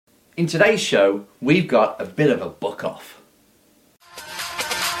In today's show, we've got a bit of a book off.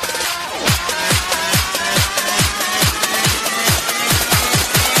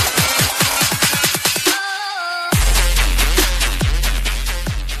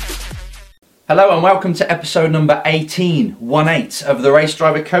 Hello and welcome to episode number 18 of the Race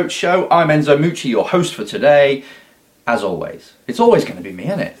Driver Coach Show. I'm Enzo Mucci, your host for today. As always, it's always going to be me,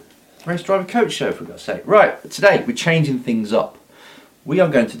 isn't it? Race Driver Coach Show, for God's sake. Right, today we're changing things up. We are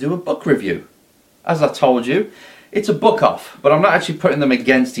going to do a book review. As I told you, it's a book off, but I'm not actually putting them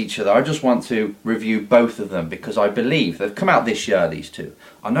against each other. I just want to review both of them because I believe they've come out this year, these two.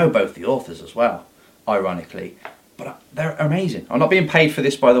 I know both the authors as well, ironically. But they're amazing. I'm not being paid for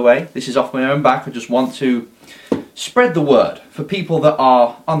this, by the way. This is off my own back. I just want to spread the word for people that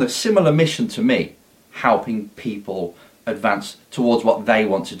are on a similar mission to me, helping people advance towards what they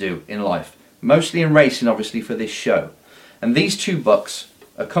want to do in life. Mostly in racing, obviously, for this show. And these two books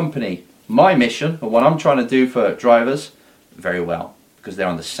accompany my mission, or what I'm trying to do for drivers, very well, because they're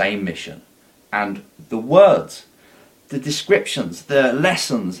on the same mission. And the words, the descriptions, the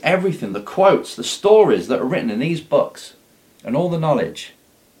lessons, everything, the quotes, the stories that are written in these books, and all the knowledge,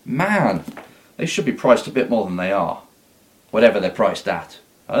 man, they should be priced a bit more than they are. Whatever they're priced at.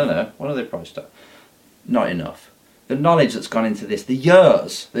 I don't know, what are they priced at? Not enough. The knowledge that's gone into this, the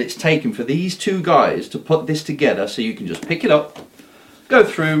years that it's taken for these two guys to put this together so you can just pick it up, go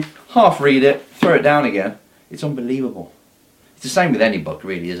through, half read it, throw it down again. It's unbelievable. It's the same with any book,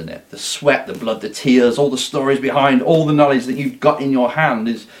 really, isn't it? The sweat, the blood, the tears, all the stories behind, all the knowledge that you've got in your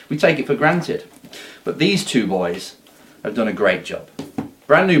hand, we take it for granted. But these two boys have done a great job.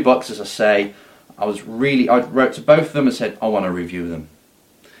 Brand new books, as I say. I wrote to both of them and said, I want to review them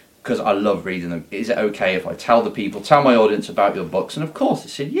because I love reading them. Is it okay if I tell my audience about your books? And of course, they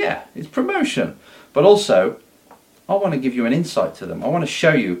said, yeah, it's promotion. But also, I want to give you an insight to them. I want to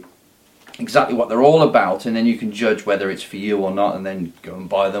show you exactly what they're all about, and then you can judge whether it's for you or not, and then go and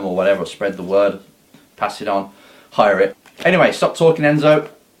buy them or whatever, spread the word, pass it on, hire it. Anyway, stop talking, Enzo.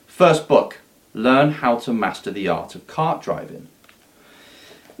 First book, Learn How to Master the Art of Kart Driving.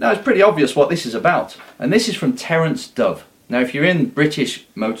 Now, it's pretty obvious what this is about, and this is from Terence Dove. Now, if you're in British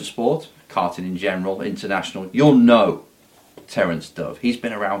motorsport, karting in general, international, you'll know Terence Dove. He's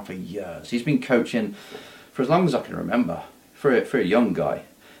been around for years. He's been coaching for as long as I can remember, for a young guy.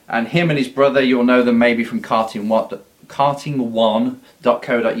 And him and his brother, you'll know them maybe from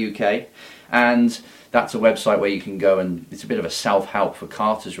karting1.co.uk, and that's a website where you can go, and it's a bit of a self-help for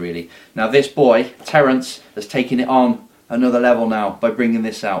karters, really. Now this boy, Terence, has taken it on another level now by bringing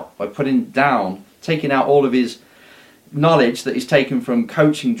this out, by taking out all of his knowledge that he's taken from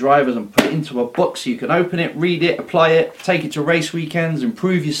coaching drivers and put it into a book so you can open it, read it, apply it, take it to race weekends,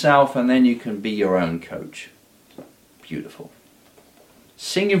 improve yourself, and then you can be your own coach. Beautiful.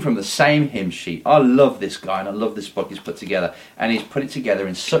 Singing from the same hymn sheet. I love this guy and I love this book he's put together, and he's put it together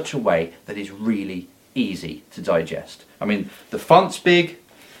in such a way that is really easy to digest. I mean, the font's big,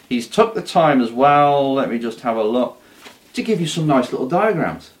 he's took the time as well, let me just have a look, to give you some nice little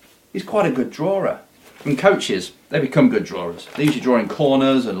diagrams. He's quite a good drawer. And coaches, they become good drawers. They usually draw in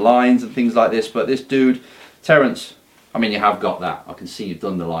corners and lines and things like this, but this dude, Terence, I mean, you have got that, I can see you've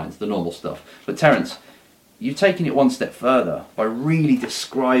done the lines, the normal stuff, but Terence, you've taken it one step further by really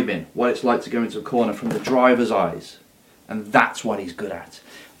describing what it's like to go into a corner from the driver's eyes. And that's what he's good at.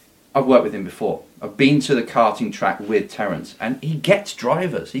 I've worked with him before. I've been to the karting track with Terence, and he gets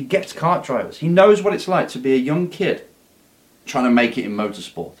drivers. He gets kart drivers. He knows what it's like to be a young kid trying to make it in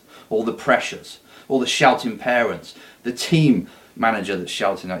motorsport. All the pressures, all the shouting parents, the team manager that's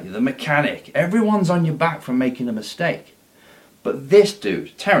shouting at you, the mechanic. Everyone's on your back from making a mistake. But this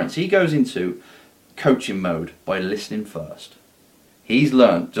dude, Terence, he goes into coaching mode by listening first. He's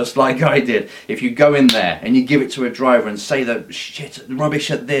learned, just like I did, if you go in there and you give it to a driver and say that shit, rubbish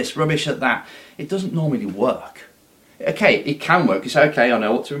at this, rubbish at that, it doesn't normally work. Okay, it can work, you say, okay, I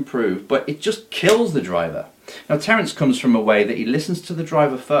know what to improve, but it just kills the driver. Now Terence comes from a way that he listens to the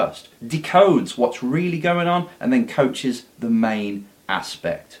driver first, decodes what's really going on, and then coaches the main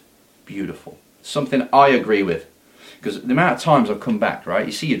aspect. Beautiful. Something I agree with. Because the amount of times I've come back, right,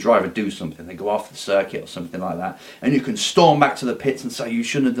 you see your driver do something, they go off the circuit or something like that, and you can storm back to the pits and say, you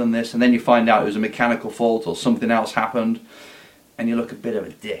shouldn't have done this, and then you find out it was a mechanical fault or something else happened, and you look a bit of a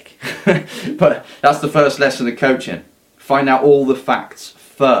dick. But that's the first lesson of coaching. Find out all the facts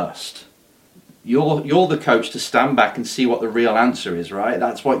first. You're the coach to stand back and see what the real answer is, right?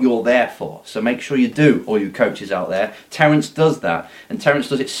 That's what you're there for. So make sure you do, all you coaches out there. Terence does that, and Terence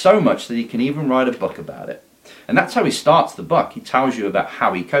does it so much that he can even write a book about it. And that's how he starts the book. He tells you about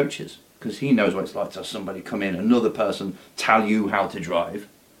how he coaches, because he knows what it's like to have somebody come in, another person, tell you how to drive.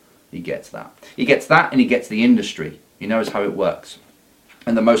 He gets that. He gets that, and he gets the industry. He knows how it works.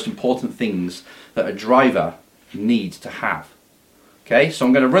 And the most important things that a driver needs to have. Okay, so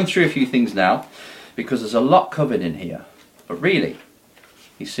I'm going to run through a few things now, because there's a lot covered in here. But really,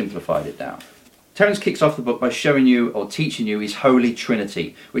 he's simplified it down. Terence kicks off the book by showing you, or teaching you, his holy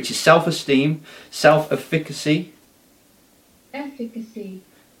trinity, which is self-esteem, self-efficacy. Efficacy,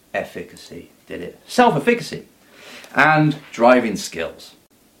 did it. Self-efficacy. And driving skills.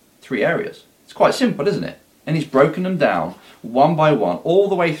 3 areas. It's quite simple, isn't it? And he's broken them down one by one all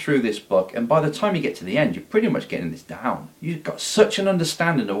the way through this book, and by the time you get to the end, you're pretty much getting this down. You've got such an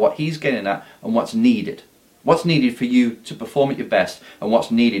understanding of what he's getting at and what's needed. What's needed for you to perform at your best, and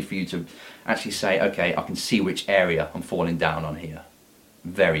what's needed for you to actually say, okay, I can see which area I'm falling down on here.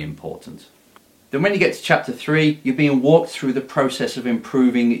 Very important. Then when you get to chapter 3, you're being walked through the process of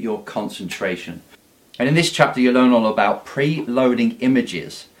improving your concentration. And in this chapter you learn all about pre-loading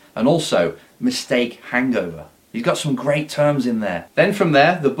images and also mistake hangover. You've got some great terms in there. Then from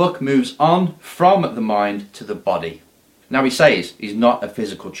there, the book moves on from the mind to the body. Now he says he's not a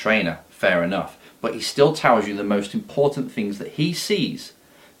physical trainer, fair enough, but he still tells you the most important things that he sees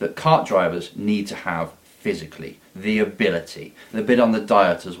that kart drivers need to have physically. The ability, the bit on the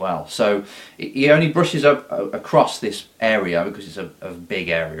diet as well. So he only brushes up across this area because it's a big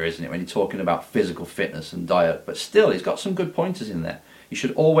area, isn't it, when you're talking about physical fitness and diet, but still he's got some good pointers in there. You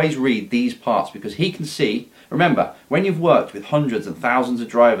should always read these parts because he can see, remember, when you've worked with hundreds and thousands of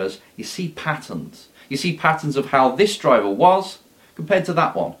drivers, you see patterns. You see patterns of how this driver was compared to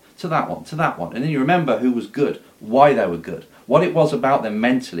that one, to that one, to that one. And then you remember who was good, why they were good, what it was about them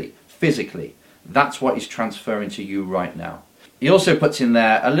mentally, physically. That's what he's transferring to you right now. He also puts in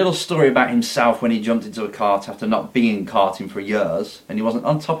there a little story about himself when he jumped into a kart after not being karting for years, and he wasn't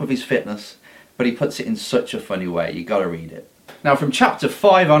on top of his fitness, but he puts it in such a funny way. You got to read it. Now from chapter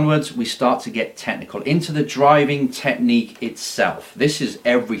 5 onwards, we start to get technical into the driving technique itself. This is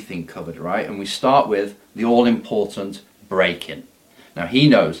everything covered, right? And we start with the all-important braking. Now he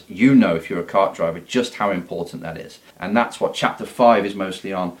knows, you know if you're a kart driver, just how important that is. And that's what chapter 5 is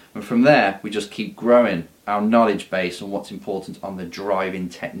mostly on. And from there, we just keep growing our knowledge base on what's important on the driving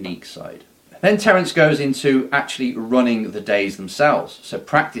technique side. Then Terence goes into actually running the days themselves. So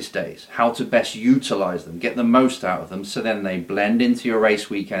practice days, how to best utilize them, get the most out of them, so then they blend into your race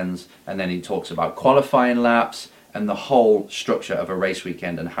weekends. And then he talks about qualifying laps and the whole structure of a race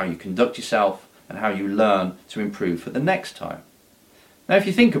weekend and how you conduct yourself and how you learn to improve for the next time. Now if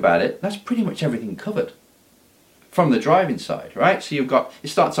you think about it, that's pretty much everything covered from the driving side, right? So it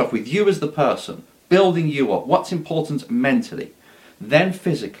starts off with you as the person, building you up, what's important mentally, then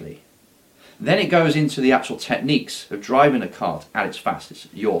physically. Then it goes into the actual techniques of driving a kart at its fastest,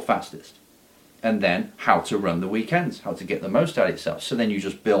 your fastest. And then how to run the weekends, how to get the most out of yourself. So then you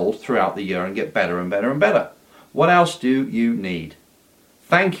just build throughout the year and get better and better and better. What else do you need?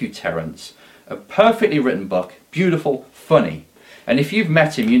 Thank you, Terence. A perfectly written book, beautiful, funny. And if you've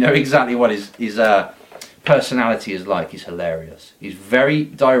met him, you know exactly what his personality is like. He's hilarious. He's very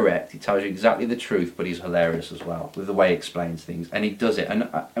direct. He tells you exactly the truth, but he's hilarious as well with the way he explains things. And he does it.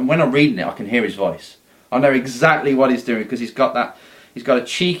 And when I'm reading it, I can hear his voice. I know exactly what he's doing because he's got a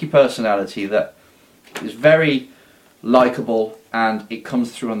cheeky personality that is very likable, and it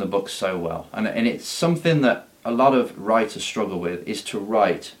comes through on the book so well. And it's something that a lot of writers struggle with, is to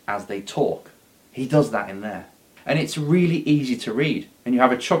write as they talk. He does that in there. And it's really easy to read, and you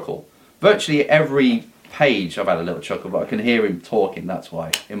have a chuckle. Virtually every page I've had a little chuckle, but I can hear him talking, that's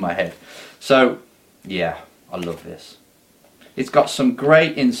why, in my head. So, yeah, I love this. It's got some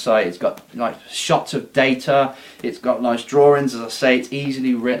great insight, it's got like shots of data, it's got nice drawings, as I say, it's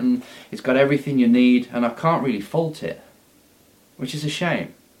easily written, it's got everything you need, and I can't really fault it, which is a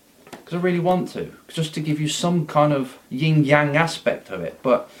shame, because I really want to, just to give you some kind of yin-yang aspect of it,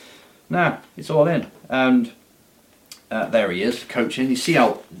 but no, it's all in. And there he is, coaching. You see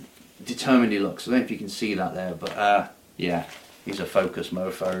how determined he looks. I don't know if you can see that there, but yeah, he's a focus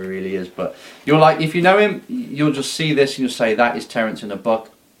mofo, he really is. But you're like, if you know him, you'll just see this and you'll say, that is Terence in a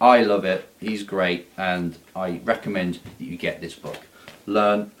book. I love it, he's great, and I recommend that you get this book.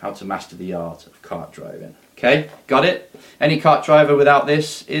 Learn how to master the art of kart driving. Okay, got it? Any kart driver without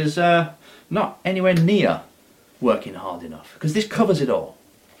this is not anywhere near working hard enough, because this covers it all.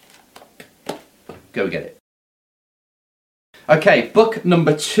 Go get it. Okay, book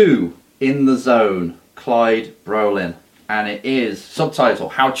number 2, In the Zone, Clyde Brolin. And it is, subtitle,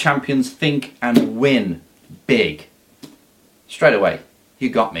 How Champions Think and Win Big. Straight away, you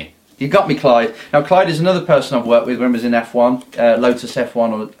got me. You got me, Clyde. Now, Clyde is another person I've worked with when I was in F1, Lotus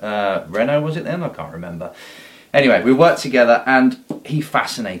F1 or Renault, was it then? I can't remember. Anyway, we worked together and he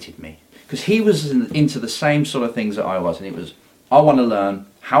fascinated me because he was into the same sort of things that I was, and it was, I want to learn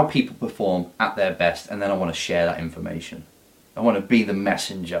how people perform at their best, and then I want to share that information. I want to be the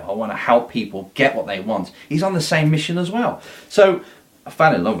messenger. I want to help people get what they want. He's on the same mission as well. So I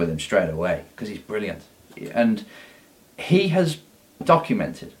fell in love with him straight away because he's brilliant. And he has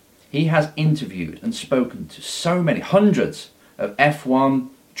documented, he has interviewed and spoken to so many, hundreds of F1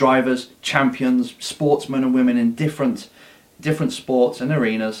 drivers, champions, sportsmen and women in different sports and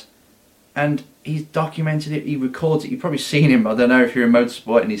arenas. And he's documented it, he records it. You've probably seen him, I don't know if you're in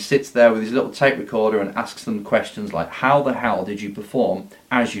motorsport, and he sits there with his little tape recorder and asks them questions like, how the hell did you perform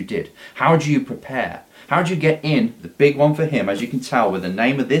as you did? How do you prepare? How do you get in, the big one for him, as you can tell with the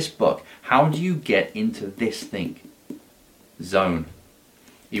name of this book, how do you get into this thing? Zone.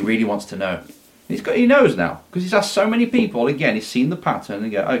 He really wants to know. He knows now, because he's asked so many people, again, he's seen the pattern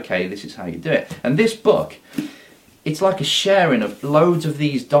and go, okay, this is how you do it. And this book, it's like a sharing of loads of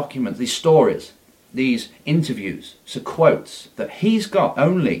these documents, these stories, these interviews, so quotes that he's got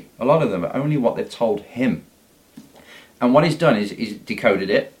only, a lot of them are only what they've told him. And what he's done is he's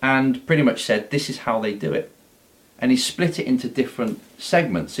decoded it and pretty much said this is how they do it. And he's split it into different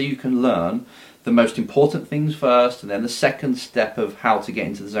segments so you can learn the most important things first, and then the second step of how to get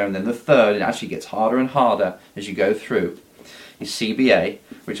into the zone, then the third, it actually gets harder and harder as you go through, is CBA,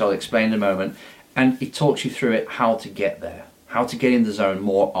 which I'll explain in a moment. And it talks you through it, how to get there, how to get in the zone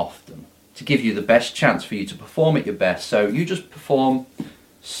more often, to give you the best chance for you to perform at your best. So you just perform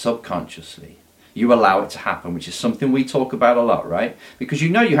subconsciously. You allow it to happen, which is something we talk about a lot, right? Because you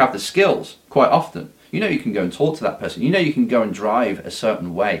know you have the skills quite often. You know you can go and talk to that person. You know you can go and drive a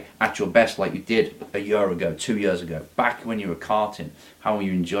certain way at your best like you did a year ago, 2 years ago, back when you were karting, how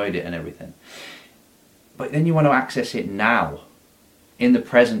you enjoyed it and everything. But then you want to access it now, in the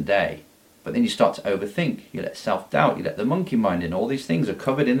present day. But then you start to overthink, you let self-doubt, you let the monkey mind in. All these things are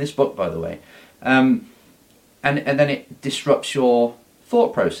covered in this book, by the way. And then it disrupts your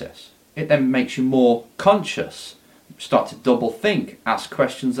thought process. It then makes you more conscious. Start to double think, ask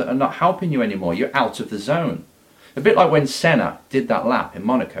questions that are not helping you anymore. You're out of the zone. A bit like when Senna did that lap in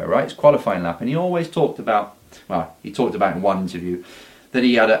Monaco, right? It's qualifying lap. And he always talked about, well, he talked about in one interview, that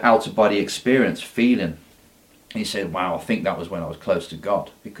he had an out-of-body experience, feeling. He said, wow, I think that was when I was close to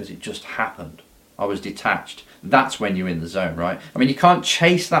God, because it just happened. I was detached. That's when you're in the zone, right? I mean, you can't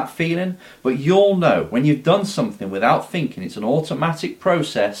chase that feeling, but you'll know when you've done something without thinking, it's an automatic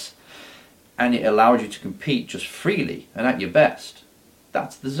process, and it allows you to compete just freely and at your best.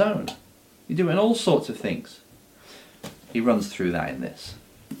 That's the zone. You're doing all sorts of things. He runs through that in this.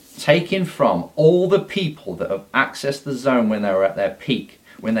 Taking from all the people that have accessed the zone when they were at their peak,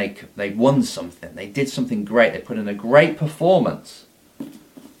 when they won something, they did something great, they put in a great performance,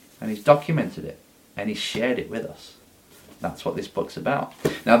 and he's documented it and he's shared it with us. That's what this book's about.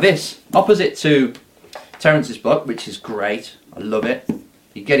 Now this, opposite to Terence's book, which is great, I love it,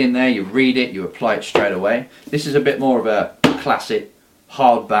 you get in there, you read it, you apply it straight away. This is a bit more of a classic,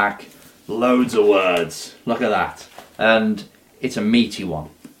 hardback, loads of words, look at that, and it's a meaty one,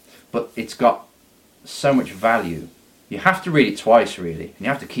 but it's got so much value. You have to read it twice, really, and you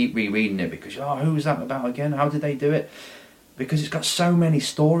have to keep rereading it because, oh, who was that about again? How did they do it? Because it's got so many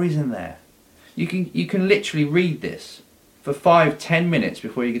stories in there. You can literally read this for 5-10 minutes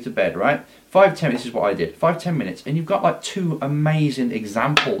before you get to bed, right? 5-10 minutes is what I did. 5-10 minutes, and you've got like 2 amazing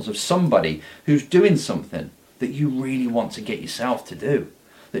examples of somebody who's doing something that you really want to get yourself to do,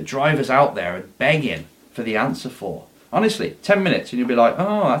 that drivers out there are begging for the answer for. Honestly, 10 minutes, and you'll be like,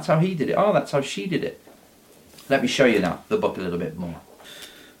 oh, that's how he did it. Oh, that's how she did it. Let me show you now the book a little bit more.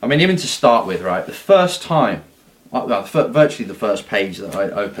 I mean, even to start with, right, the first time, well, virtually the first page that I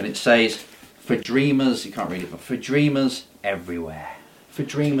open, it says, for dreamers, you can't read it, but for dreamers everywhere. For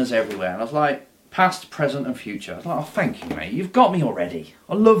dreamers everywhere. And I was like, past, present and future. I was like, oh, thank you, mate. You've got me already.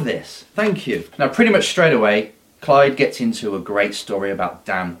 I love this. Thank you. Now, pretty much straight away, Clyde gets into a great story about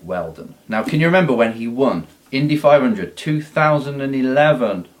Dan Weldon. Now, can you remember when he won Indy 500,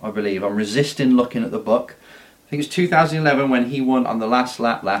 2011, I believe? I'm resisting looking at the book. I think it's 2011 when he won on the last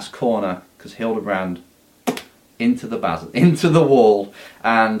lap, last corner, because Hildebrand into the wall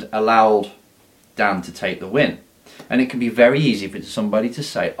and allowed Dan to take the win. And it can be very easy for somebody to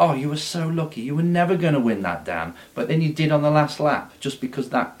say, oh, you were so lucky, you were never going to win that, Dan, but then you did on the last lap, just because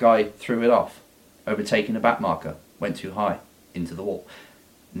that guy threw it off, overtaking a back marker, went too high, into the wall.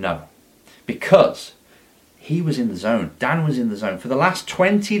 No, because he was in the zone. Dan was in the zone. For the last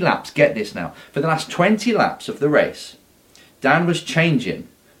 20 laps, get this now, for the last 20 laps of the race, Dan was changing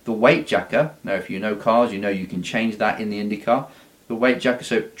the weight jacker. Now, if you know cars, you know you can change that in the IndyCar. the weight jacket,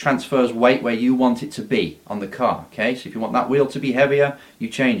 so it transfers weight where you want it to be on the car. Okay, so if you want that wheel to be heavier, you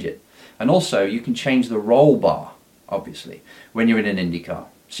change it. And also you can change the roll bar, obviously, when you're in an Indy car.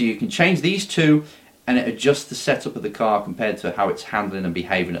 So you can change these two and it adjusts the setup of the car compared to how it's handling and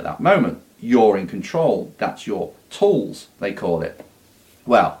behaving at that moment. You're in control. That's your tools, they call it.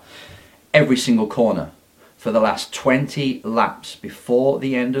 Well, every single corner for the last 20 laps before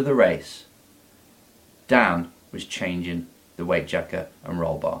the end of the race, Dan was changing the weight jacket and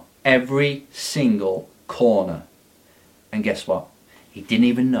roll bar. Every single corner. And guess what? He didn't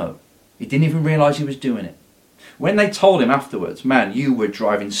even know. He didn't even realise he was doing it. When they told him afterwards, man, you were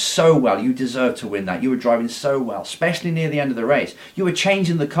driving so well, you deserved to win that, you were driving so well, especially near the end of the race, you were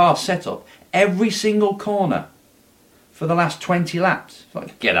changing the car setup every single corner for the last 20 laps. It's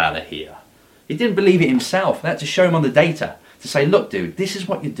like, get out of here. He didn't believe it himself. They had to show him on the data to say, look dude, this is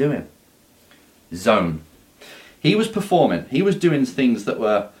what you're doing. Zone. He was performing, he was doing things that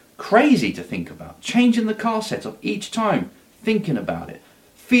were crazy to think about, changing the car setup each time, thinking about it,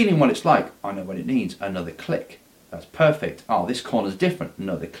 feeling what it's like. I know what it needs, another click. That's perfect. Oh, this corner's different,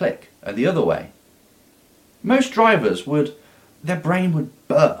 another click. And the other way. Most drivers their brain would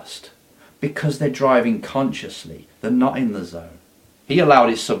burst because they're driving consciously. They're not in the zone. He allowed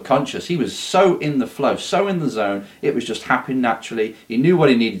his subconscious. He was so in the flow, so in the zone, it was just happening naturally. He knew what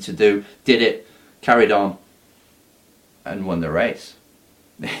he needed to do, did it, carried on, and won the race.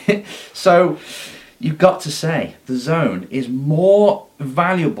 So you've got to say the zone is more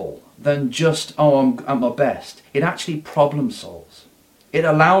valuable than just, oh, I'm at my best. It actually problem solves. It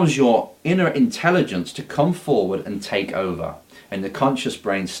allows your inner intelligence to come forward and take over. And the conscious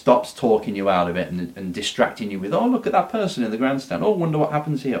brain stops talking you out of it and distracting you with, oh, look at that person in the grandstand. Oh, wonder what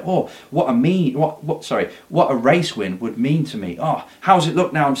happens here. Oh, what a race win would mean to me. Oh, how's it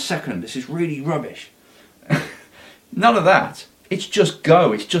look now? I'm second. This is really rubbish. None of that. It's just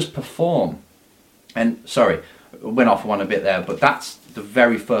go. It's just perform. And sorry, went off one a bit there, but that's the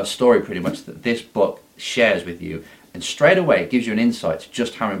very first story pretty much that this book shares with you. And straight away it gives you an insight to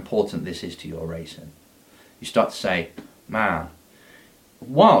just how important this is to your racing. You start to say, man,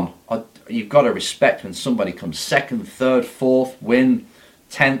 one, you've got to respect when somebody comes second, third, fourth, win,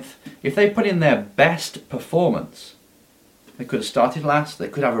 10th. If they put in their best performance, they could have started last, they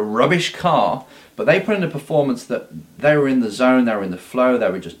could have a rubbish car, but they put in a performance that they were in the zone, they were in the flow, they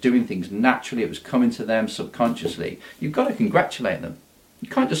were just doing things naturally, it was coming to them subconsciously. You've got to congratulate them. You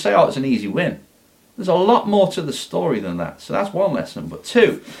can't just say, oh, it's an easy win. There's a lot more to the story than that. So that's one lesson. But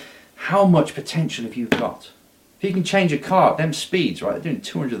two, how much potential have you got? If you can change a car at them speeds, right, they're doing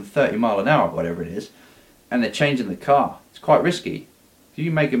 230 mile an hour, whatever it is, and they're changing the car, it's quite risky. If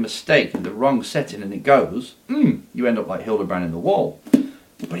you make a mistake in the wrong setting and it goes, you end up like Hildebrand in the wall.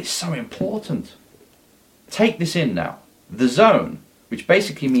 But it's so important. Take this in now. The zone, which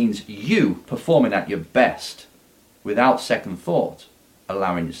basically means you performing at your best without second thought,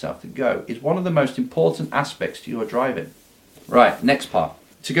 allowing yourself to go, is one of the most important aspects to your driving. Right, next part.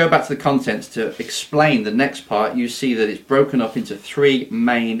 To go back to the contents, to explain the next part, you see that it's broken up into three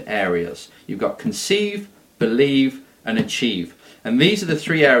main areas. You've got conceive, believe, and achieve. And these are the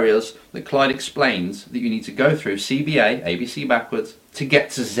three areas that Clyde explains that you need to go through, CBA, ABC backwards, to get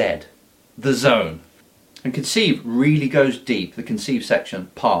to Z, the zone. And conceive really goes deep. The conceive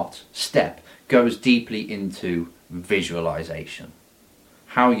section, step, goes deeply into visualization.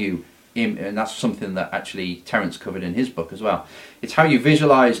 How you, and that's something that actually Terence covered in his book as well. It's how you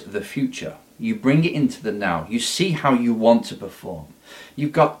visualize the future. You bring it into the now. You see how you want to perform.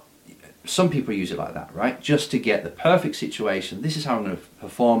 You've got, some people use it like that, right? Just to get the perfect situation. This is how I'm going to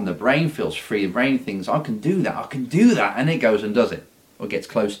perform. The brain feels free. The brain thinks, I can do that. And it goes and does it, or gets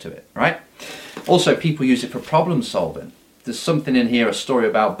close to it, right? Also, people use it for problem solving. There's something in here, a story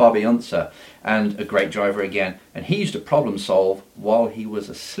about Bobby Unser, and a great driver again, and he used to problem solve while he was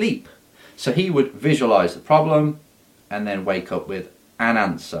asleep. So he would visualize the problem and then wake up with an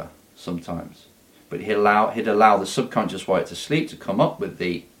answer sometimes. But he'd allow the subconscious while it's asleep to come up with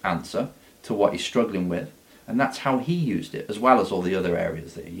the answer to what he's struggling with, and that's how he used it, as well as all the other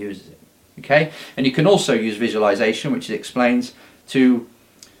areas that he uses it. Okay? And you can also use visualization, which it explains, to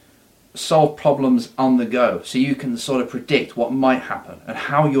solve problems on the go, so you can sort of predict what might happen and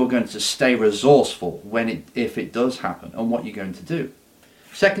how you're going to stay resourceful if it does happen, and what you're going to do.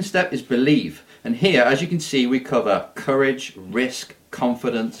 Second step is believe, and here, as you can see, we cover courage, risk,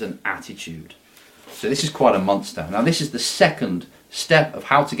 confidence, and attitude. So this is quite a monster. Now this is the second step of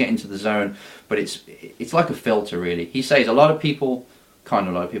how to get into the zone, but it's like a filter really. He says a lot of people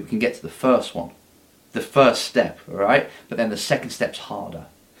can get to the first one, the first step, all right? But then the second step's harder.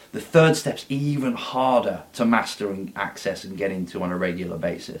 The third step's even harder to master and access and get into on a regular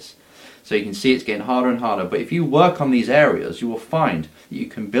basis. So you can see it's getting harder and harder, but if you work on these areas, you will find that you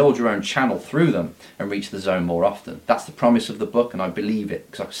can build your own channel through them and reach the zone more often. That's the promise of the book, and I believe it,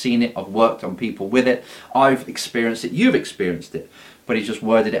 because I've seen it, I've worked on people with it, I've experienced it, you've experienced it, but he's just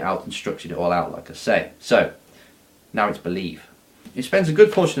worded it out and structured it all out, like I say. So, now it's believe. He spends a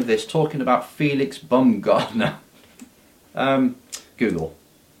good portion of this talking about Felix Baumgartner. Google.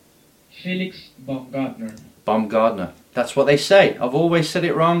 Felix Baumgartner. Baumgartner. That's what they say. I've always said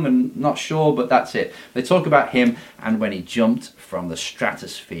it wrong and not sure, but that's it. They talk about him and when he jumped from the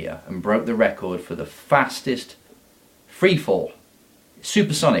stratosphere and broke the record for the fastest free fall.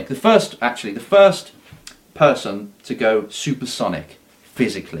 Supersonic. The first person to go supersonic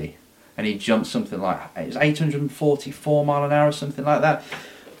physically. And he jumped something like, it was 844 mile an hour or something like that.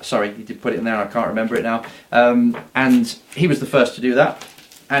 Sorry, he did put it in there, I can't remember it now. And he was the first to do that.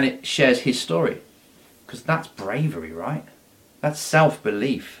 And it shares his story. Because that's bravery, right? That's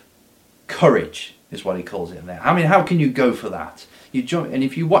self-belief. Courage is what he calls it in there. I mean, how can you go for that? You jump, and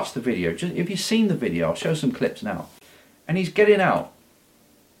if you watch the video, if you've seen the video, I'll show some clips now. And he's getting out.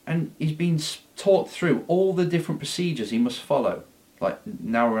 And he's been taught through all the different procedures he must follow. Like,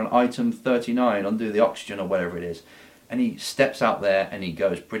 now we're on item 39, undo the oxygen or whatever it is. And he steps out there and he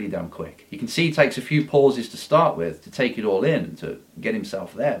goes pretty damn quick. You can see he takes a few pauses to start with, to take it all in, and to get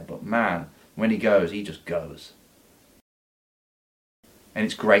himself there. But man, when he goes, he just goes. And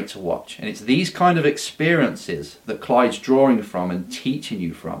it's great to watch. And it's these kind of experiences that Clyde's drawing from and teaching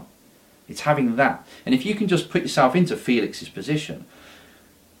you from. It's having that. And if you can just put yourself into Felix's position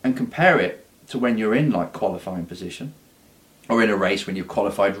and compare it to when you're in like qualifying position, or in a race when you've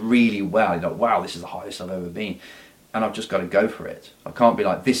qualified really well, you're like, wow, this is the highest I've ever been. And I've just got to go for it. I can't be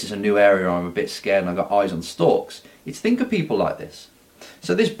like, this is a new area, I'm a bit scared and I've got eyes on stalks. It's think of people like this.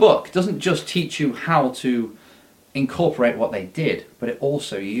 So this book doesn't just teach you how to incorporate what they did, but it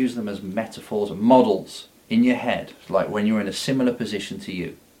also uses them as metaphors and models in your head, like when you're in a similar position to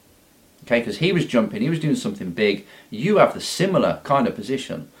you. Okay, because he was jumping, he was doing something big. You have the similar kind of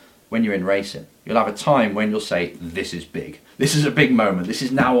position when you're in racing. You'll have a time when you'll say, this is big. This is a big moment. This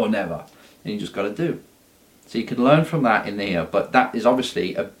is now or never. And you just got to do. So you can learn from that in here, but that is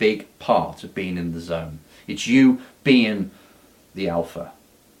obviously a big part of being in the zone. It's you being the alpha.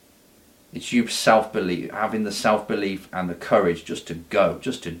 It's you having the self-belief and the courage just to go,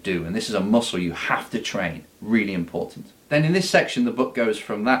 just to do. And this is a muscle you have to train. Really important. Then in this section, the book goes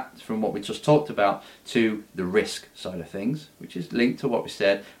from what we just talked about, to the risk side of things, which is linked to what we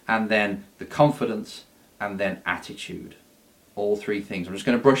said, and then the confidence, and then attitude. All three things. I'm just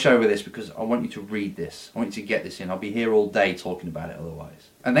going to brush over this because I want you to read this. I want you to get this in. I'll be here all day talking about it otherwise.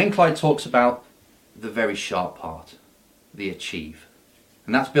 And then Clyde talks about the very sharp part, the achieve.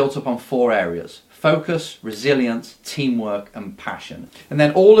 And that's built up on 4 areas: focus, resilience, teamwork and passion. And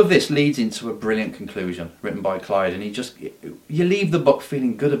then all of this leads into a brilliant conclusion written by Clyde, and you leave the book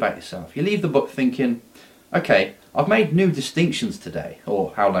feeling good about yourself. You leave the book thinking, okay, I've made new distinctions today,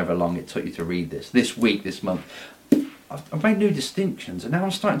 or however long it took you to read this week, this month. I've made new distinctions, and now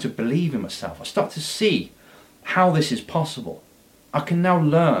I'm starting to believe in myself. I start to see how this is possible. I can now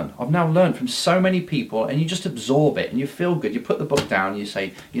learn. I've now learned from so many people, and you just absorb it and you feel good. You put the book down and you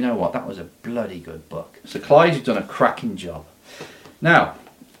say, you know what, that was a bloody good book. So Clyde, you've done a cracking job. Now,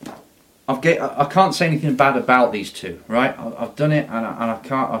 I can't say anything bad about these two, right? I've done it, and I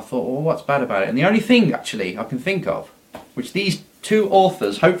thought, well, what's bad about it? And the only thing actually I can think of, which these two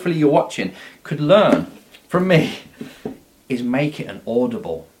authors, hopefully you're watching, could learn from me, is make it an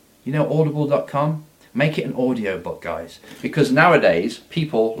Audible. You know audible.com? Make it an audio book, guys. Because nowadays,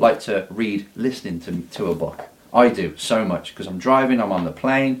 people like to read listening to a book. I do, so much. Because I'm driving, I'm on the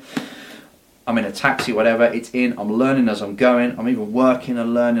plane, I'm in a taxi, whatever, it's in, I'm learning as I'm going, I'm even working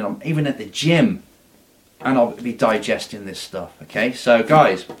and learning, I'm even at the gym, and I'll be digesting this stuff, okay? So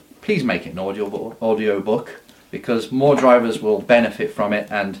guys, please make it an audio book, because more drivers will benefit from it,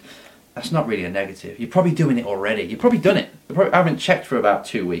 and that's not really a negative. You're probably doing it already. You've probably done it. I haven't checked for about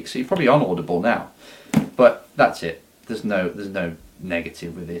 2 weeks, so you're probably on Audible now. But that's it. There's no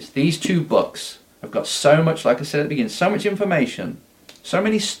negative with this. These 2 books have got so much, like I said at the beginning, so much information, so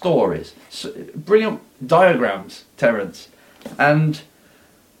many stories, brilliant diagrams, Terence, and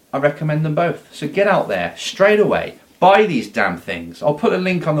I recommend them both. So get out there straight away, buy these damn things. I'll put a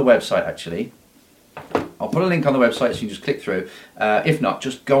link on the website actually. I'll put a link on the website so you can just click through. If not,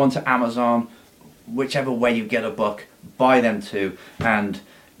 just go onto Amazon, whichever way you get a book, buy them too, and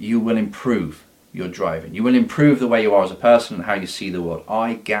you will improve your driving. You will improve the way you are as a person and how you see the world.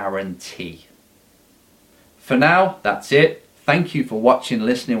 I guarantee. For now, that's it. Thank you for watching,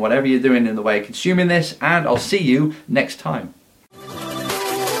 listening, whatever you're doing in the way of consuming this, and I'll see you next time.